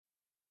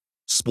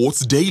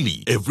Sports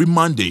Daily every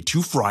Monday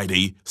to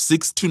Friday,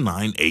 6 to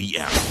 9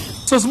 a.m.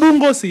 So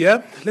Sibungosi,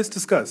 yeah, let's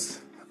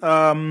discuss.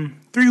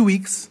 3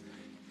 weeks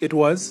it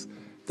was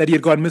that he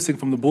had gone missing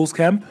from the Bulls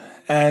camp,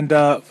 and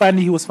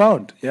finally he was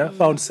found,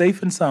 found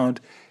safe and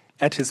sound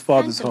at his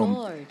father's Thank the home.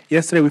 Lord.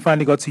 Yesterday we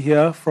finally got to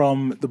hear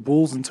from the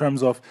Bulls in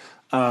terms of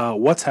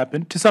what's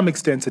happened, to some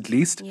extent at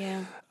least,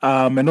 Yeah.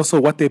 and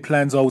also what their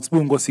plans are with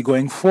Sibungosi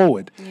going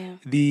forward. Yeah.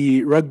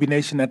 The Rugby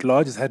Nation at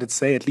large has had its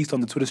say, at least on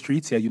the Twitter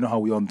streets. Yeah, you know how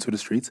we are on the Twitter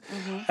streets.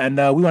 And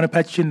we want to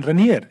patch in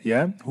Ranier,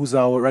 who's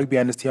our rugby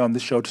analyst here on the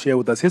show, to share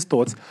with us his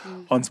thoughts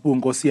on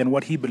Sibungosi and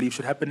what he believes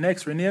should happen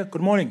next. Ranier,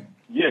 good morning.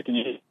 Yeah, can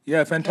you?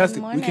 Yeah,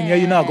 fantastic. Good We can hear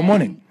you now. Good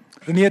morning.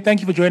 morning. Ranier, thank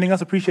you for joining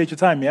us. Appreciate your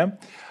time, yeah?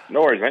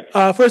 No worries,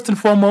 mate. First and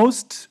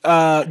foremost,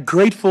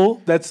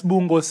 grateful that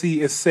Sibungosi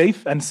is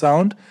safe and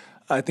sound.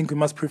 I think we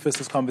must preface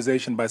this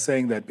conversation by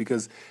saying that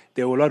because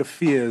there were a lot of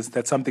fears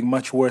that something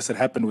much worse had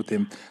happened with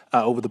him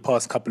over the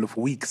past couple of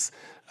weeks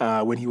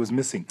when he was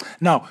missing.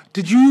 Now,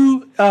 did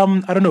you,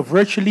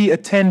 virtually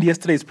attend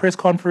yesterday's press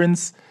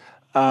conference?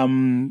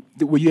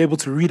 Were you able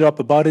to read up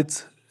about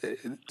it?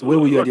 Where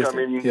were you at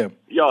yesterday?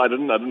 I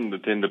didn't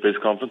attend the press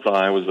conference.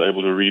 I was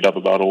able to read up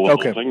about all the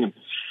whole thing.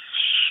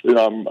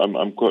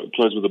 I'm quite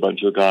close with a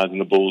bunch of guys in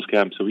the Bulls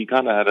camp, so we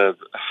kind of had a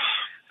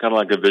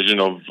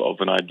vision of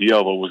an idea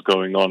of what was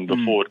going on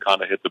before it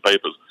kind of hit the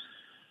papers.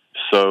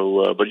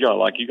 So,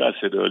 like you guys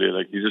said earlier,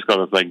 like you just got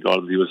to thank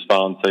God that he was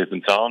found safe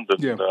and sound,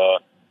 and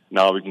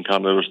now we can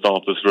kind of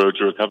start this road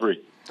to recovery.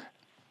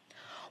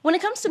 When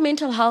it comes to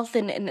mental health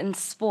in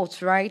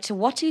sports, right,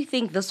 what do you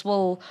think this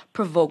will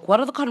provoke?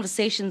 What are the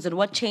conversations and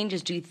what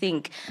changes do you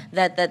think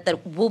that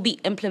will be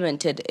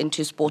implemented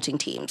into sporting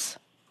teams?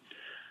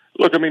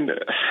 Look, I mean,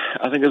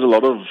 I think there's a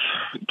lot of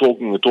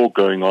talk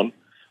going on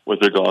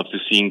with regards to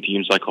seeing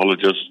team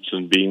psychologists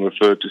and being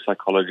referred to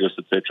psychologists,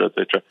 etc.,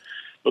 etc.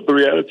 But the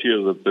reality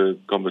is that the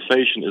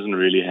conversation isn't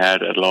really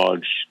had at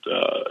large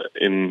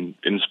in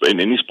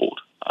any sport.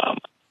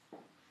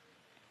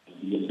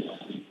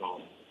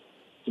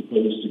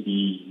 Supposed to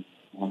be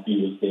happy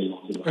with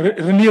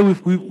their Ranier,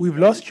 we've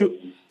lost you.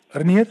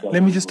 Ranier,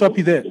 let me just stop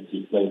you there. To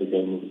play the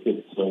game with the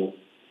kids. So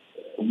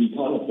we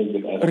kind of think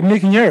that Ranier,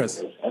 can you hear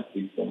us?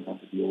 athletes don't have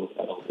to deal with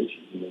adult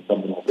issues. And when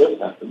something like this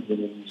happens,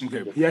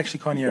 Okay, he actually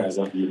can't hear us.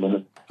 We're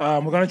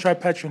going to try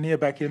patch Ranier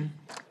back in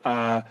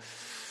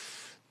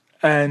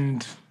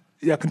and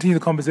continue the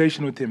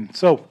conversation with him.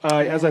 So,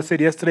 as I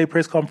said yesterday,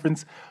 press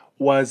conference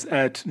was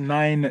at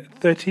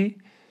 9:30.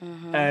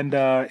 And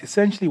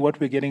essentially what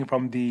we're getting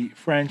from the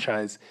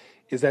franchise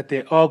is that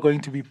they are going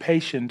to be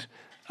patient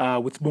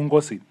with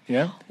Sibungosi,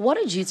 yeah? What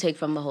did you take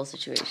from the whole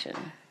situation?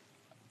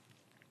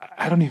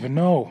 I don't even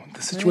know.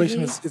 The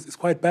situation is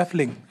quite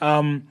baffling.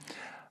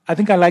 I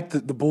think I like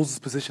the Bulls'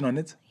 position on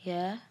it.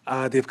 Yeah.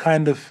 They've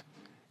kind of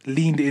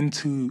leaned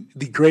into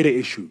the greater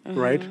issue,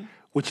 right?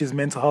 Which is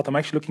mental health. I'm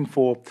actually looking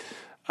for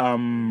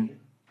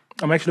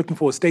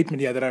a statement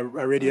here that I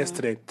read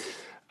yesterday.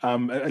 A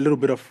little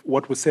bit of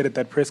what was said at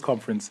that press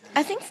conference.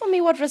 I think for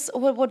me, what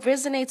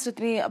resonates with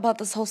me about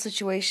this whole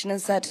situation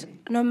is that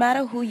no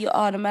matter who you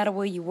are, no matter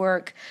where you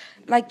work,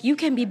 like you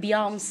can be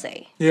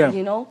Beyonce,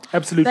 you know?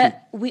 Absolutely.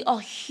 But we are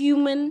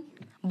human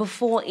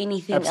before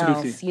anything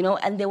else, you know?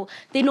 And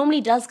there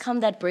normally does come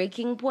that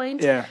breaking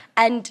point. Yeah.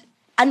 And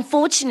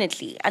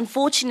unfortunately,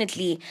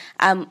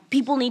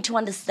 people need to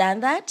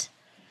understand that.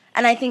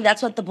 And I think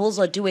that's what the Bulls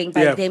are doing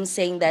by them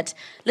saying that,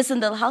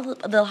 listen, they'll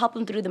help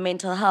him through the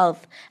mental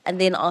health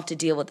and then after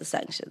deal with the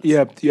sanctions.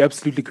 Yeah, you're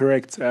absolutely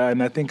correct.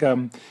 And I think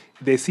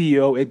their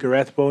CEO, Edgar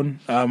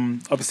Rathbone,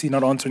 obviously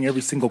not answering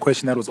every single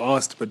question that was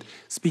asked, but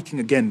speaking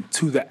again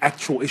to the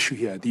actual issue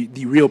here,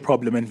 the real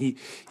problem. And he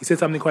said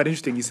something quite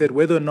interesting. He said,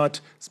 whether or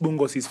not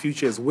Sibungosi's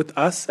future is with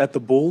us at the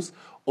Bulls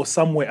or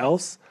somewhere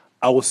else,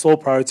 our sole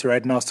priority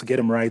right now is to get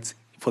him right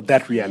for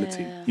that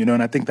reality, you know,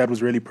 and I think that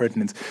was really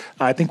pertinent.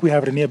 I think we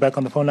have Ranier back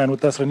on the phone line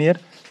with us. Ranier,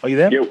 are you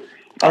there? Yeah.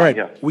 All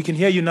right, we can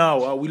hear you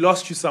now. We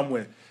lost you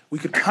somewhere. We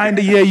could kind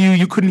of hear you.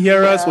 You couldn't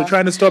hear us. We're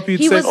trying to stop you.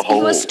 He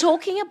was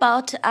talking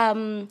about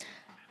that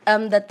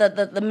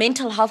the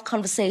mental health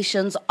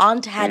conversations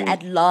aren't had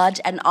at large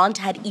and aren't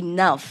had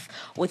enough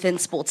within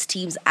sports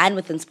teams and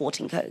within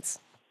sporting codes.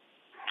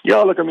 Yeah,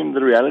 look, I mean,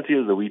 the reality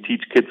is that we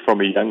teach kids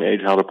from a young age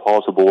how to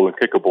pass a ball and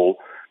kick a ball,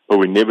 but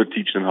we never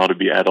teach them how to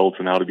be adults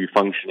and how to be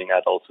functioning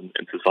adults in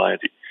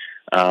society.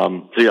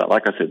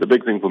 Like I said, the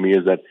big thing for me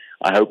is that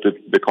I hope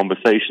that the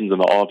conversations and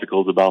the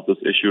articles about this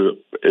issue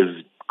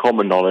is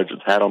common knowledge.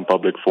 It's had on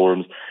public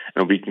forums,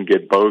 and we can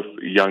get both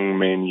young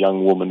men,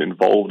 young women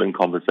involved in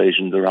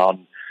conversations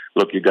around,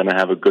 look, you're going to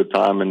have a good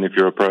time, and if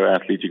you're a pro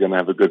athlete, you're going to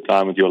have a good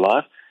time with your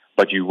life,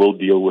 but you will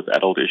deal with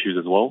adult issues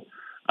as well.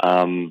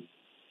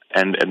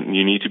 And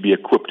you need to be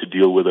equipped to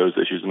deal with those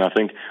issues. And I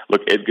think,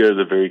 look, Edgar is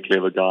a very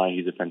clever guy.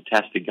 He's a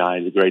fantastic guy.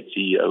 He's a great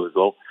CEO as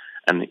well.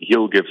 And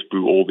he'll give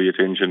Spoo all the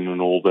attention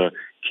and all the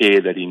care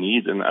that he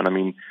needs. And I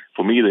mean,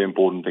 for me, the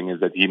important thing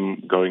is that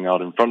him going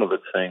out in front of it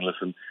saying,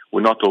 listen,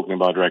 we're not talking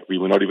about rugby.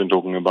 We're not even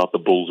talking about the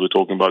Bulls. We're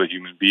talking about a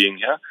human being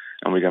here.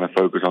 And we're going to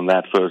focus on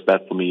that first.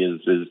 That, for me,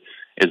 is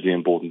the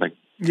important thing.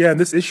 Yeah, and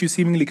this issue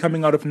seemingly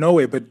coming out of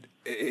nowhere, but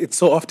it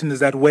so often is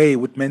that way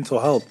with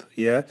mental health,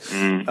 yeah?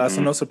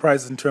 So no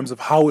surprises in terms of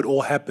how it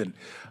all happened.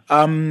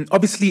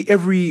 Obviously,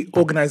 every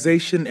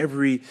organization,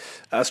 every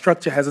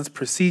structure has its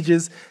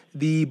procedures.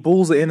 The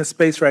Bulls are in a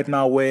space right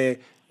now where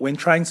when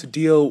trying to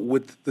deal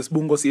with this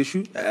Bungos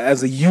issue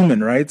as a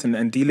human, right,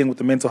 and dealing with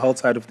the mental health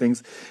side of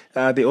things,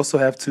 they also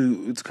have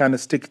to kind of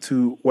stick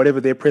to whatever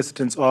their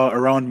precedents are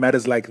around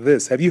matters like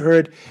this. Have you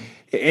heard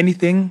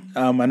anything?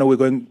 I know we're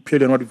going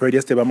purely on what we've heard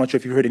yesterday, but I'm not sure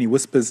if you've heard any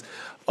whispers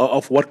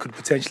of what could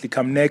potentially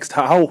come next.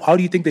 How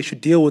do you think they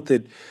should deal with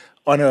it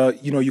on a,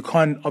 you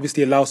can't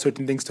obviously allow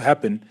certain things to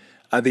happen.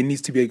 There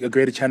needs to be a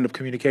greater channel of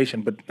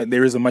communication, but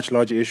there is a much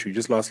larger issue.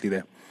 Just lastly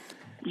there.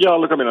 Yeah,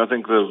 look, I mean, I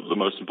think the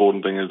most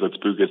important thing is that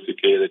Spoo gets the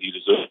care that he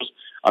deserves.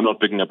 I'm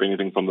not picking up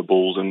anything from the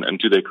Bulls, and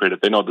to their credit,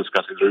 they're not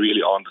discussing, they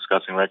really aren't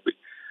discussing rugby.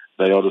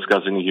 They are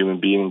discussing a human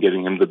being and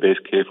getting him the best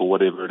care for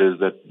whatever it is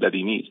that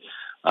he needs.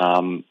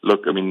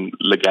 Look, I mean,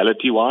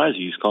 legality-wise,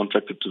 he's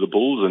contracted to the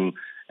Bulls,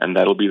 and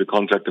that'll be the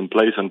contract in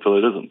place until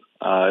it isn't.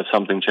 If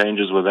something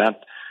changes with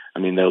that, I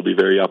mean, they'll be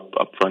very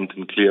upfront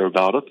and clear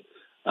about it.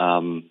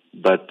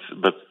 But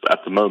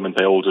at the moment,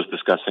 they're all just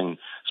discussing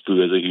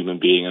Spoo as a human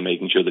being and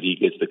making sure that he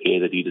gets the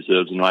care that he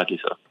deserves, and rightly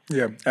so.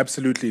 Yeah,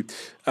 absolutely.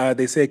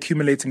 They say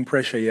accumulating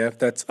pressure, yeah,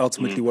 that's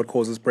ultimately what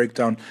causes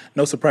breakdown.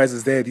 No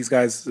surprises there. These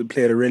guys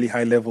play at a really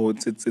high level.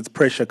 It's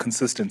pressure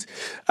consistent.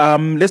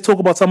 Let's talk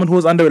about someone who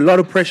was under a lot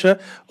of pressure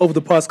over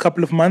the past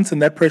couple of months,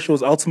 and that pressure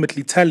was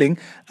ultimately telling.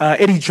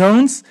 Eddie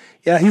Jones,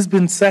 yeah, he's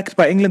been sacked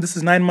by England. This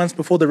is 9 months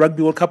before the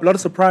Rugby World Cup. A lot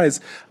of surprise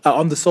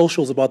on the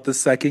socials about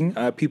this sacking.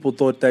 People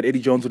thought that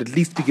Eddie Jones would at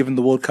least be given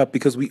the World Cup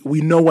because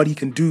we know what he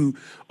can do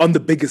on the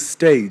biggest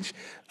stage.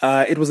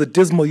 It was a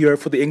dismal year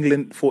for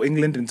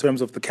England in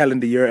terms of the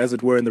calendar year, as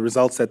it were, and the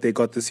results that they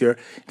got this year.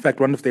 In fact,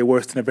 one of their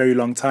worst in a very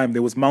long time.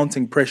 There was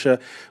mounting pressure.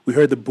 We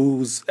heard the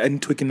boos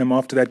and Twickenham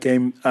after that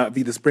game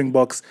via the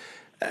Springboks,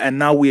 and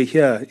now we're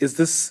here. Is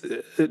this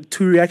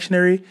too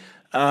reactionary?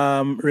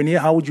 Renier,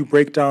 how would you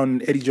break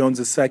down Eddie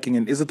Jones' sacking,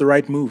 and is it the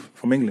right move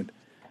from England?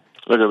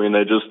 Look, I mean,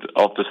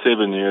 after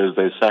 7 years,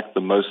 they sacked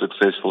the most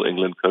successful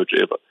England coach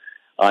ever.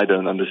 I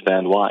don't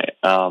understand why.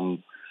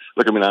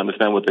 Look, I mean, I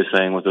understand what they're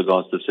saying with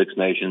regards to Six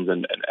Nations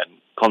and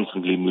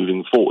constantly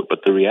moving forward.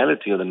 But the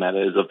reality of the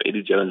matter is of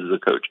Eddie Jones as a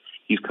coach.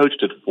 He's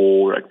coached at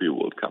 4 Rugby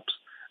World Cups.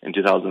 In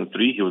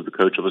 2003, he was the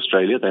coach of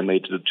Australia. They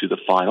made it to the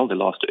final. They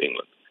lost to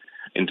England.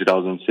 In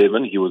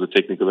 2007, he was a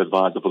technical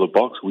advisor for the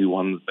Boks. We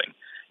won the thing.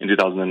 In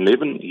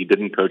 2011, he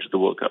didn't coach at the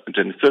World Cup. In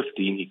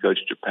 2015, he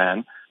coached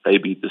Japan. They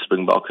beat the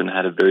Springboks and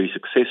had a very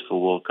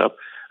successful World Cup,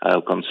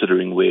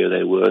 considering where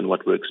they were and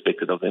what were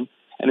expected of them.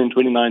 And in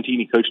 2019,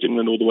 he coached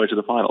England all the way to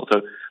the final.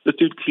 So this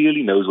dude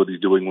clearly knows what he's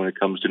doing when it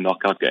comes to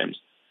knockout games.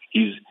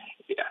 He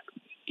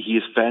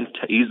is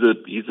fantastic. He's the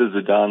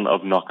Zidane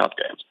of knockout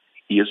games.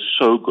 He is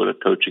so good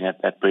at coaching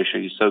at that pressure.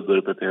 He's so good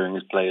at preparing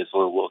his players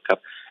for a World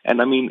Cup.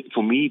 And I mean,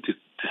 for me to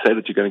say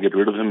that you're going to get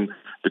rid of him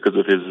because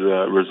of his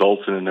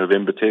results in a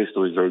November test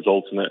or his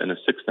results in a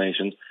Six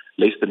Nations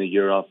less than a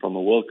year out from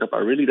a World Cup, I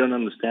really don't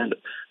understand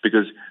it,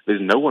 because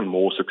there's no one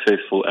more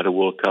successful at a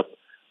World Cup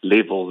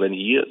level than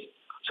he is.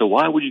 So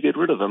why would you get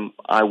rid of him?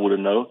 I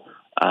wouldn't know.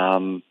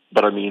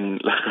 But I mean,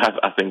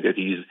 I think that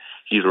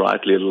he's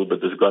rightly a little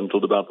bit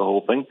disgruntled about the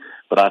whole thing.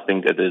 But I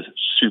think it is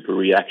super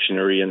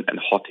reactionary and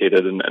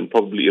hot-headed and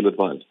probably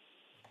ill-advised.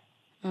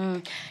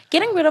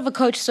 Getting rid of a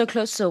coach so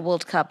close to a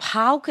World Cup,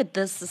 how could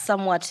this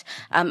somewhat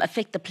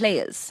affect the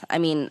players? I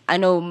mean, I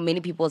know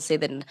many people say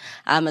that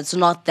it's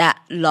not that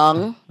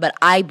long, but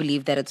I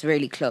believe that it's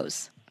really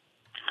close.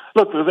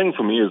 Look, the thing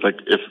for me is, like,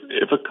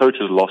 if a coach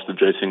has lost the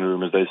dressing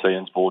room, as they say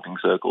in sporting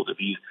circles, if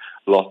he's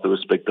lost the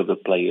respect of the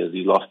players,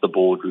 he's lost the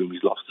boardroom,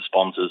 he's lost the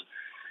sponsors,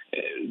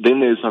 then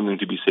there's something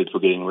to be said for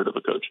getting rid of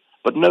a coach.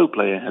 But no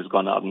player has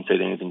gone out and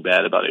said anything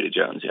bad about Eddie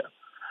Jones here.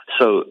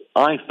 So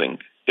I think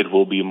it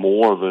will be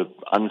more of an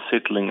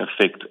unsettling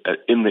effect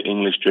in the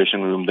English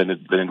dressing room than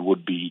it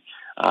would be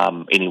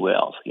anywhere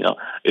else. You know,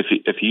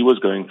 if he was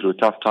going through a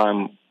tough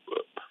time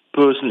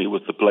personally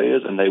with the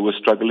players and they were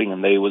struggling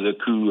and there was a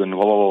coup and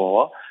blah, blah, blah,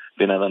 blah,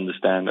 then I'd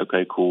understand,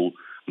 okay, cool,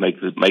 make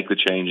the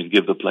change and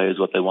give the players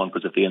what they want,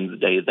 because at the end of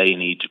the day, they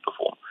need to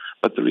perform.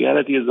 But the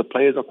reality is the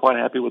players are quite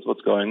happy with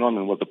what's going on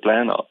and what the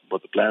plans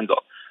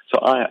are. So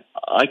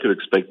I could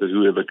expect that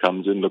whoever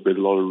comes in, look, there's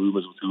a lot of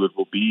rumours with who it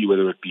will be,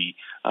 whether it be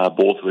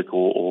Borthwick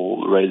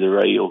or Razor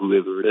Ray or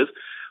whoever it is.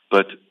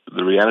 But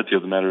the reality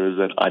of the matter is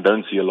that I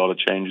don't see a lot of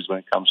changes when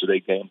it comes to their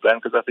game plan,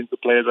 because I think the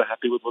players are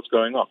happy with what's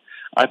going on.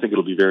 I think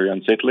it'll be very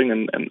unsettling,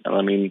 and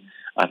I mean,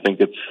 I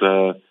think it's,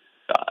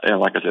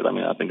 like I said, I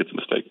mean, I think it's a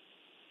mistake.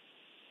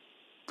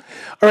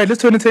 All right,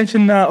 let's turn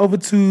attention over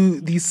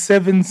to the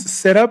Sevens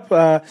setup.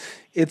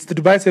 It's the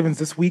Dubai Sevens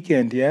this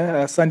weekend,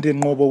 yeah? Sunday in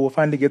Ngobo, we'll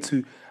finally get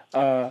to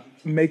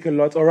make a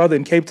lot, or rather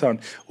in Cape Town,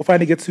 we'll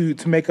finally get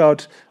to make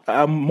out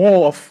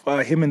more of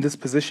him in this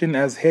position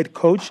as head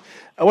coach.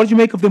 What did you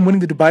make of them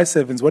winning the Dubai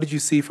Sevens? What did you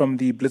see from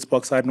the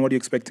Blitzboks side, and what are you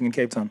expecting in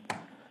Cape Town?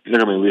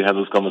 Look, I mean, we had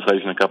this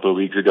conversation a couple of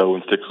weeks ago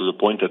when Sticks was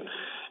appointed,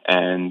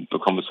 and the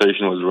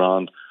conversation was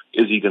around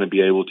is he going to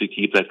be able to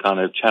keep that kind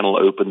of channel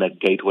open, that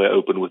gateway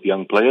open with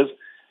young players?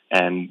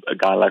 And a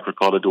guy like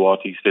Ricardo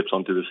Duarte steps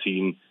onto the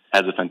scene,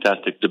 has a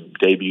fantastic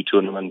debut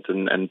tournament,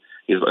 and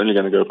he's only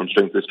going to go from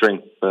strength to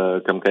strength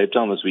come Cape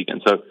Town this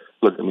weekend. So,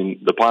 look, I mean,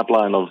 the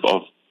pipeline of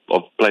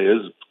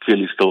players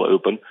clearly still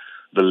open.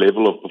 The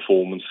level of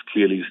performance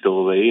clearly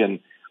still there. And,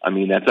 I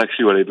mean, that's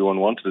actually what everyone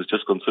wanted, is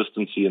just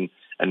consistency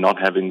and not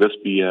having this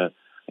be a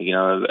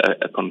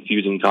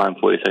confusing time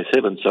for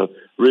SA7. So,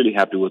 really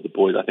happy with the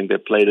boys. I think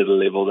they've played at a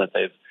level that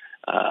they've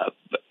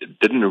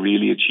didn't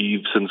really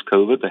achieve since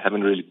COVID. They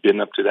haven't really been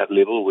up to that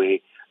level where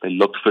they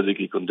looked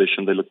physically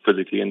conditioned, they looked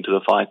physically into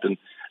the fight, and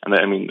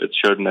I mean, it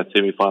showed in that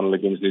semi-final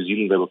against New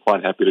Zealand. They were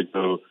quite happy to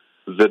go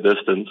the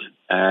distance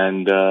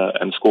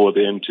and score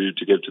them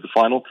to get to the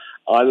final.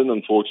 Ireland,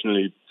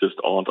 unfortunately, just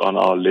aren't on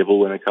our level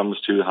when it comes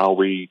to how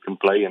we can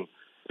play and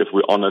if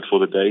we're on it for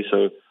the day.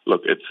 So,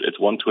 look, it's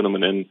one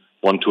tournament in,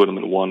 one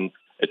tournament won.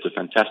 It's a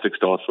fantastic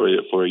start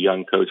for a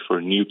young coach, for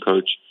a new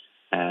coach.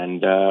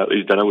 And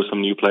he's done it with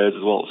some new players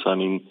as well. So, I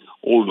mean,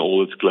 all in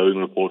all, it's glowing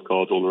report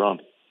cards all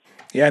around.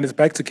 Yeah, and it's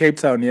back to Cape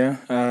Town, yeah?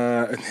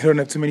 They don't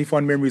have too many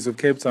fond memories of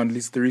Cape Town, at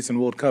least the recent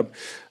World Cup.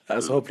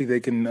 So hopefully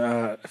they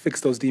can fix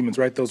those demons,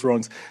 right those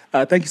wrongs.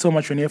 Thank you so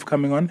much, Renier, for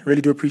coming on.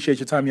 Really do appreciate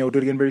your time. Yeah, we'll do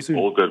it again very soon.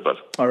 All good, bud.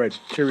 All right,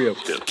 cheerio.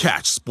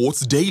 Catch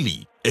Sports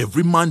Daily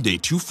every Monday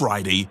to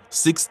Friday,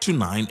 6 to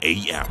 9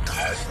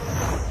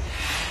 a.m.